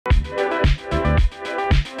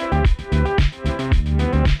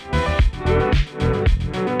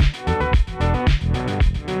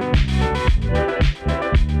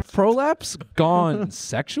prolapse gone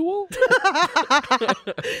sexual?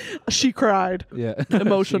 She cried. Yeah.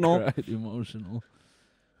 Emotional. She cried, emotional.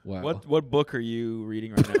 Wow. What book are you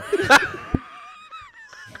reading right now?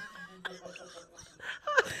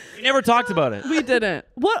 We never talked about it. We didn't.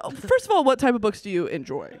 First of all, what type of books do you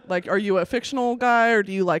enjoy? Like, are you a fictional guy or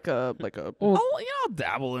do you like a I'll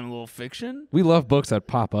dabble in a little fiction. We love books that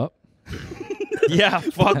pop up. Yeah,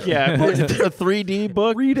 fuck yeah. It's a 3D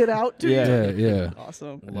book. read it out to Yeah, you? yeah.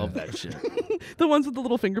 Awesome. Love that shit. The ones with the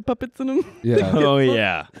little finger puppets in them. Yeah. Oh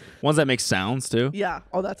yeah, ones that make sounds too. Yeah.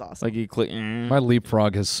 Oh, that's awesome. Like you click. My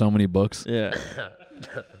Leapfrog has so many books. Yeah.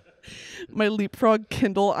 My Leapfrog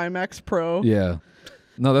Kindle IMAX Pro. Yeah.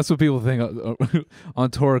 No, that's what people think.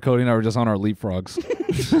 On tour, Cody and I were just on our Leapfrogs.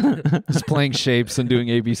 Just playing shapes and doing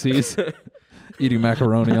ABCs. Eating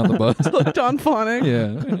macaroni on the bus. Don Phonic.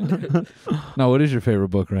 Yeah. Now, what is your favorite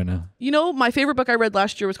book right now? You know, my favorite book I read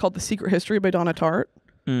last year was called The Secret History by Donna Tartt.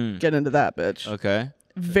 Get into that, bitch. Okay.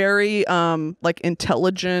 Very like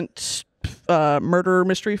intelligent murder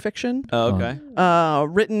mystery fiction. Oh, okay.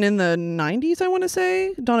 Written in the 90s, I want to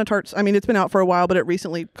say. Donna Tartt's, I mean, it's been out for a while, but it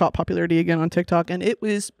recently caught popularity again on TikTok, and it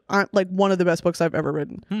was like one of the best books I've ever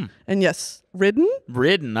written. And yes, written?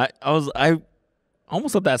 Written. I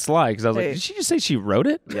almost let that slide because I was like, did she just say she wrote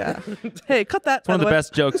it? Yeah. Hey, cut that. It's one of the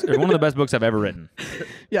best jokes, or one of the best books I've ever written.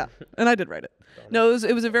 Yeah, and I did write it. No,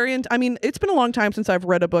 it was a very. I mean, it's been a long time since I've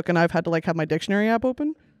read a book, and I've had to like have my dictionary app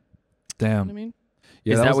open. Damn. You know what I mean?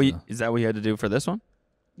 Yeah, Is that what you had to do for this one?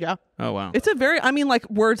 Yeah. Oh wow. It's a very. I mean, like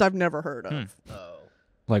words I've never heard of.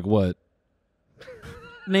 Like what?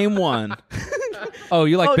 Name one. Oh,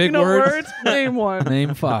 you like big you know words? Name one.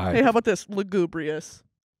 Name 5. Hey, how about this? Lugubrious.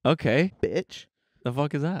 Okay. Bitch. The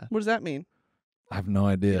fuck is that? What does that mean? I have no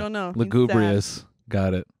idea. You don't know. It means Lugubrious.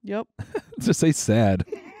 Got it. Yep. Just say sad.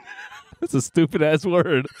 That's a stupid ass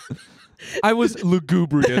word. I was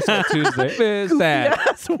lugubrious on Tuesday. Sad.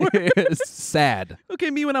 Yes, word. Sad.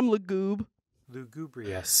 Okay, me when I'm lugub.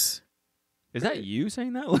 Lugubrious. Is that you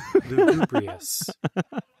saying that? Lugubrious.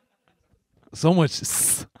 So much.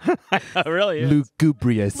 It really is.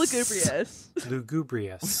 Lugubrious. Lugubrious.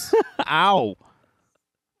 Lugubrious. Ow.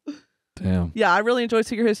 Damn. Yeah, I really enjoyed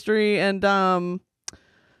Secret History, and I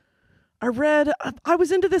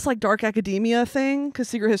was into this like dark academia thing because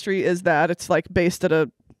Secret History is that it's like based at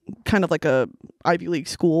a kind of like a Ivy League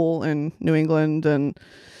school in New England, and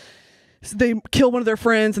they kill one of their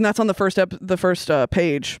friends, and that's on the first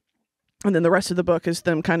page, and then the rest of the book is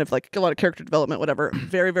them kind of like a lot of character development, whatever.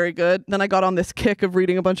 Very, very good. Then I got on this kick of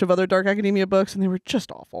reading a bunch of other dark academia books, and they were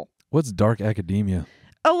just awful. What's dark academia?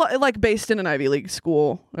 A lot like based in an Ivy League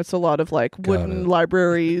school. It's a lot of like wooden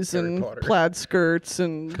libraries and Potter. plaid skirts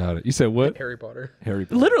and Got it. You said what? Harry Potter. Harry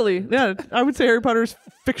Potter. literally, yeah. I would say Harry Potter's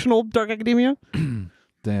fictional dark academia.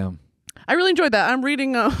 Damn. I really enjoyed that. I'm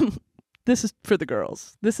reading. This is for the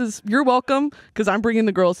girls. You're welcome because I'm bringing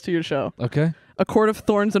the girls to your show. Okay. A Court of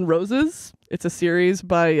Thorns and Roses. It's a series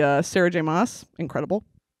by Sarah J. Maas. Incredible.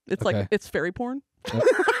 It's Okay. like it's fairy porn.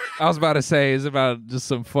 I was about to say, it's about just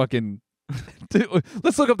some fucking...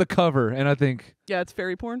 Let's look up the cover, and I think... Yeah, it's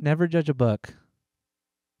fairy porn. Never judge a book.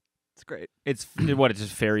 It's great. It's what? It's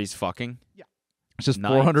just fairies fucking. It's just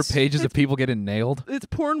Nice. 400 pages of people getting nailed. It's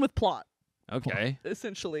porn with plot, Okay.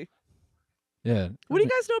 essentially. Yeah. What do you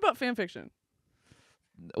guys know about fan fiction?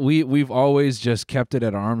 We've always just kept it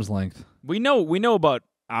at arm's length. We know about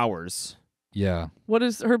ours. Yeah. What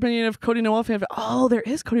is her opinion of Cody Noel fanfic? Oh, there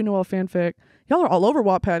is Cody Noel fanfic. Y'all are all over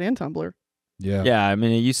Wattpad and Tumblr. Yeah. Yeah, I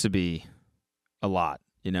mean it used to be a lot,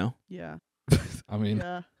 you know? Yeah. I mean,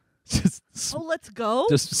 Yeah. just Oh, let's go.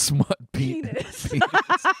 just smut penis.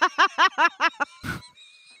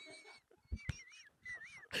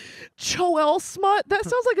 Choel smut? That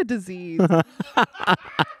sounds like a disease.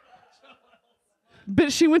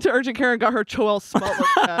 But she went to urgent care and got her Choel smut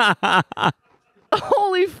looked at.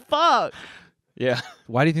 Holy fuck. Yeah.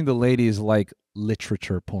 Why do you think the ladies like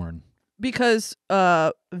literature porn? Because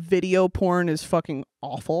video porn is fucking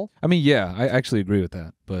awful. I mean, yeah, I actually agree with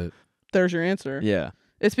that, but There's your answer. Yeah.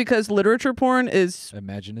 It's because literature porn is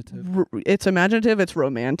imaginative. it's imaginative, it's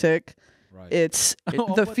romantic. Right. It's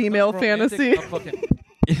Oh, the what's female romantic fantasy. about fucking-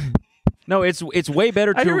 No, it's way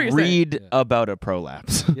better I to hear what you're saying. read Yeah. about a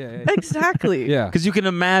prolapse. yeah. Exactly. Yeah. Because you can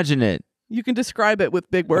imagine it. You can describe it with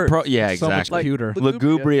big words. Yeah, So much exactly. cuter.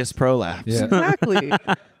 Lugubrious prolapse. Yeah. Exactly.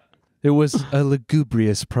 It was a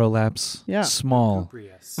lugubrious prolapse. Yeah. Small.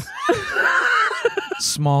 Lugubrious.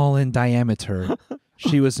 Small in diameter.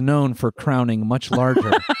 She was known for crowning much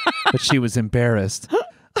larger, but she was embarrassed.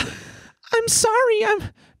 I'm sorry, I'm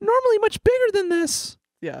normally much bigger than this.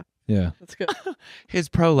 Yeah. Yeah. That's good. His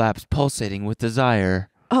prolapse pulsating with desire.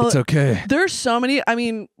 Oh, It's okay. there's so many. I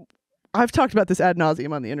mean, I've talked about this ad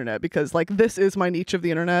nauseum on the internet because like this is my niche of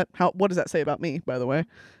the internet. What does that say about me, by the way?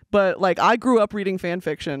 But like I grew up reading fan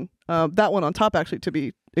fiction. That one on top, actually, to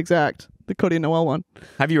be exact, the Cody and Noel one.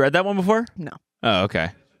 Have you read that one before? No. Oh, okay.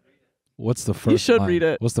 What's the first? You should line? read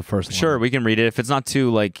it. What's the first? Sure, line? we can read it if it's not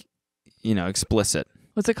too like, explicit.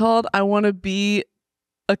 What's it called? I want to be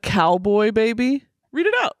a cowboy, baby. Read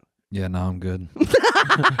it out. Yeah, no, I'm good.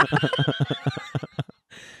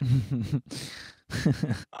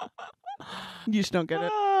 You just don't get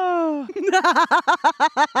it.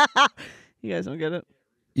 You guys don't get it.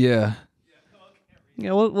 Yeah.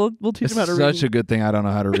 Yeah, we'll teach It's them how to read. such a good thing I don't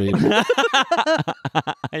know how to read.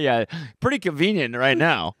 Yeah, pretty convenient right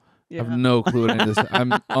now. I have no clue what any of this.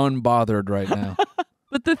 I'm unbothered right now.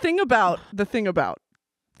 But the thing about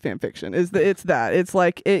fan fiction is that it's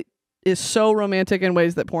like it is so romantic in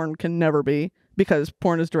ways that porn can never be, because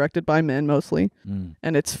porn is directed by men mostly,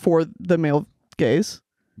 and it's for the male gaze.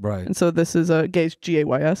 Right. And so this is a gaze,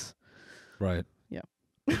 Gays. Right. Yeah.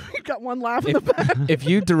 You got one laugh in the back. If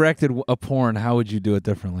you directed a porn, how would you do it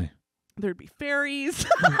differently? There'd be fairies.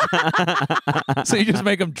 So you just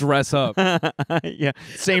make them dress up. Yeah,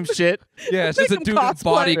 same shit. Yeah, it's just a Make 'em dude in cosplay.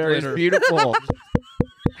 body Very glitter. beautiful.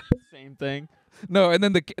 Same thing. No, and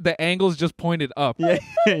then the angle's just pointed up. Yeah,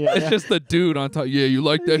 It's just the dude on top. Yeah, you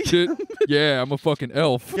like that shit? Yeah, I'm a fucking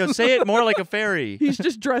elf. Yo, say it more like a fairy. He's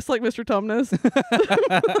just dressed like Mr. Tumnus.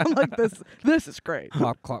 I'm like, this is great.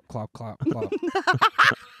 Clop, clop, clop, clop, clop.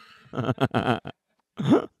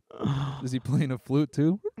 Is he playing a flute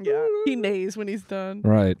too? Yeah. He neighs when he's done.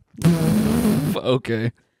 Right.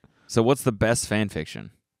 Okay. So what's the best fan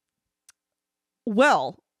fiction?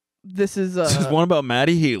 Well, this is This is one about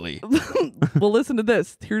Maddie Healy. well, listen to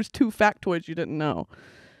this. Here's 2 factoids you didn't know.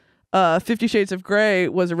 50 Shades of Grey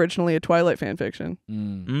was originally a Twilight fan fiction.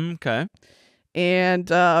 Okay. And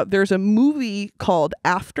there's a movie called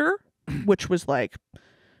After, which was like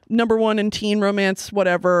 #1 in teen romance,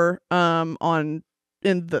 whatever,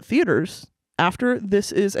 in the theaters. After,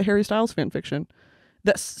 this is a Harry Styles fan fiction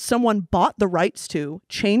that someone bought the rights to,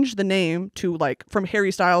 changed the name to like from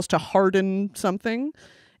Harry Styles to Harden something,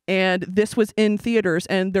 and this was in theaters,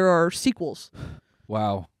 and there are sequels.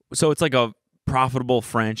 Wow. So it's like a profitable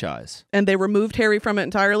franchise. And they removed Harry from it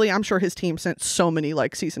entirely. I'm sure his team sent so many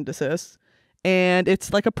like cease and desists, and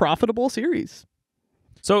it's like a profitable series.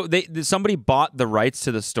 So somebody bought the rights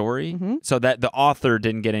to the story, so that the author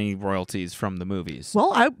didn't get any royalties from the movies.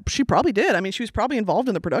 Well, she probably did. I mean, she was probably involved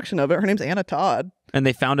in the production of it. Her name's Anna Todd. And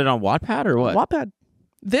they found it on Wattpad or what? Wattpad.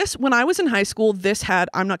 This, when I was in high school, this had,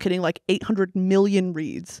 I'm not kidding, like 800 million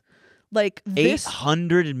reads. Like this.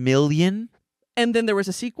 800 million? And then there was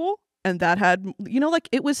a sequel, and that had, like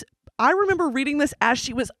it was, I remember reading this as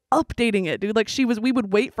she was updating it, dude. Like we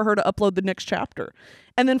would wait for her to upload the next chapter.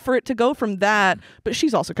 And then for it to go from that, but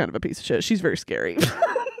she's also kind of a piece of shit. She's very scary.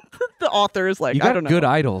 The author is like, You got I don't know. good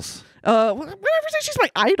idols. Whatever, say she's my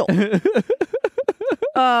idol.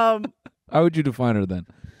 How would you define her then?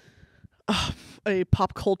 A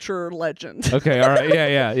pop culture legend. Okay, all right.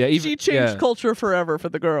 Yeah. Even, She changed culture forever for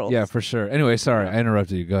the girls. Yeah, for sure. Anyway, sorry, I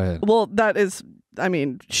interrupted you. Go ahead. Well, that is, I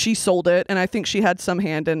mean, she sold it, and I think she had some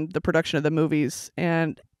hand in the production of the movies,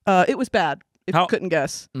 and it was bad, if you couldn't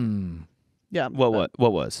guess. Yeah. What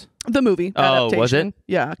was? The movie Oh, adaptation. was it?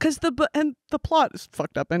 Yeah, because the plot is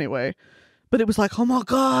fucked up anyway. But it was like, oh my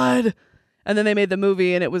God. And then they made the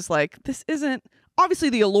movie, and it was like, this isn't... Obviously,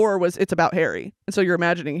 the allure was it's about Harry, and so you're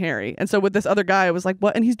imagining Harry. And so with this other guy, I was like,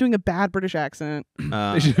 what? And he's doing a bad British accent.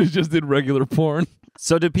 They just did regular porn.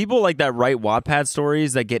 So do people like that write Wattpad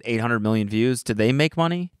stories that get 800 million views? Do they make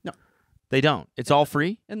money? No. They don't. It's all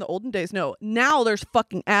free? In the olden days, no. Now there's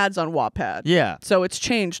fucking ads on Wattpad. Yeah. So it's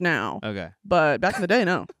changed now. Okay. But back in the day,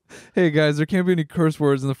 no. Hey guys, there can't be any curse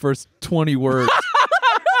words in the first 20 words.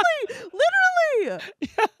 Literally.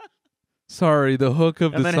 Sorry, the hook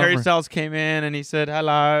of And the then summer. Harry Styles came in and he said,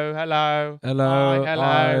 hello, hello. Hello, Hi, hello,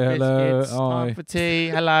 hi, hello, biscuits, hi. time for tea,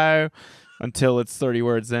 hello. Until it's 30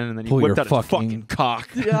 words in and then he Pull your whipped out his fucking- fucking cock.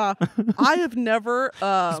 Yeah. I have never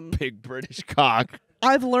Big British cock.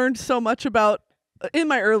 I've learned so much about in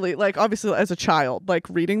my early, like obviously as a child, like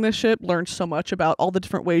reading this shit, learned so much about all the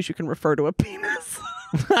different ways you can refer to a penis.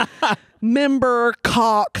 Member,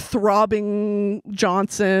 cock, throbbing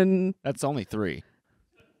Johnson. That's only 3.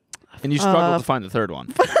 And you struggled to find the third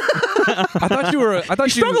one. I thought you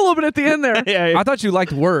Struggle a little bit at the end there. Yeah. I thought you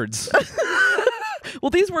liked words. Well,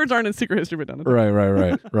 these words aren't in Secret History of Redundant.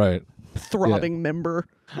 Right. Throbbing member.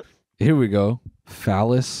 Here we go.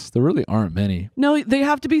 Phallus. There really aren't many. No, they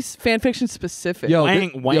have to be fan fiction specific. Yo,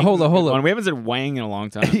 Wang. yeah, hold on. We haven't said Wang in a long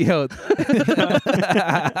time. Yo.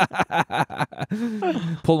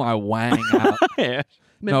 Pull my wang out. Yeah.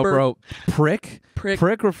 No, bro. Prick? Prick.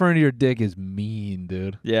 Referring to your dick is mean,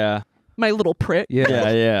 dude. Yeah. My little prick.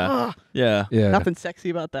 Yeah. Yeah. Ugh, Yeah. Yeah. nothing sexy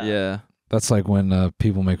about that. Yeah. That's like when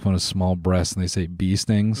people make fun of small breasts and they say bee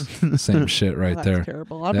stings. Same shit right That's there.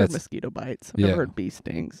 terrible. I've heard mosquito bites. I've Yeah. never heard bee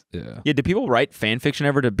stings. Yeah. Yeah. Do people write fan fiction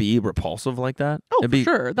ever to be repulsive like that? Oh, It'd for be,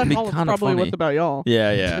 sure. That's be all kinda probably funny. what's about y'all.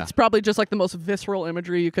 Yeah. Yeah. It's probably just like the most visceral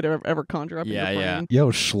imagery you could ever conjure up Yeah, in your yeah. brain.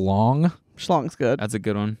 Yo, schlong. Schlong's good. That's a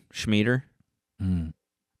good one. Schmeater. Mm.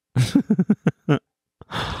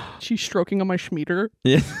 She's stroking on my schmeater.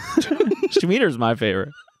 Yeah. Schmeater's my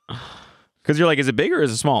favorite. Because you're like, is it big or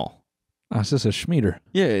is it small? Oh, it's just a schmeater.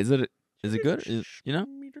 Yeah. Is it good? You know?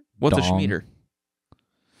 What's a Dong. schmeater?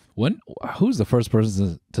 Who's the first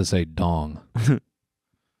person to say dong? Well,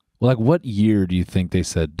 like, what year do you think they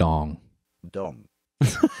said dong? Dong.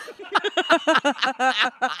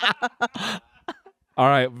 All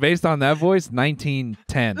right, based on that voice,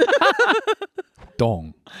 1910.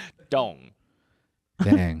 Dong. Dong.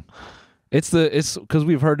 Dang. It's because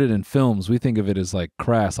we've heard it in films. We think of it as like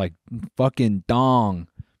crass, like fucking dong.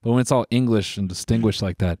 But when it's all English and distinguished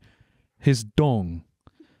like that, his dong.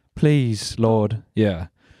 Please, Lord. Yeah.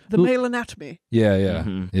 The male anatomy. Yeah, yeah,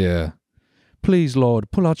 Mhm. yeah. Please, Lord,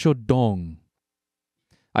 pull out your dong.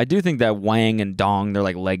 I do think that wang and dong, they're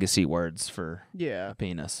like legacy words for Yeah.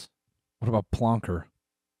 penis. What about plonker?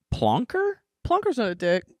 Plonker? Plonker's not a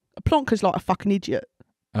dick. A plonker's like a fucking idiot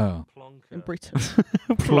Oh. in Britain.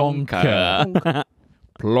 Plonker.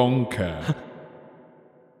 Plonker.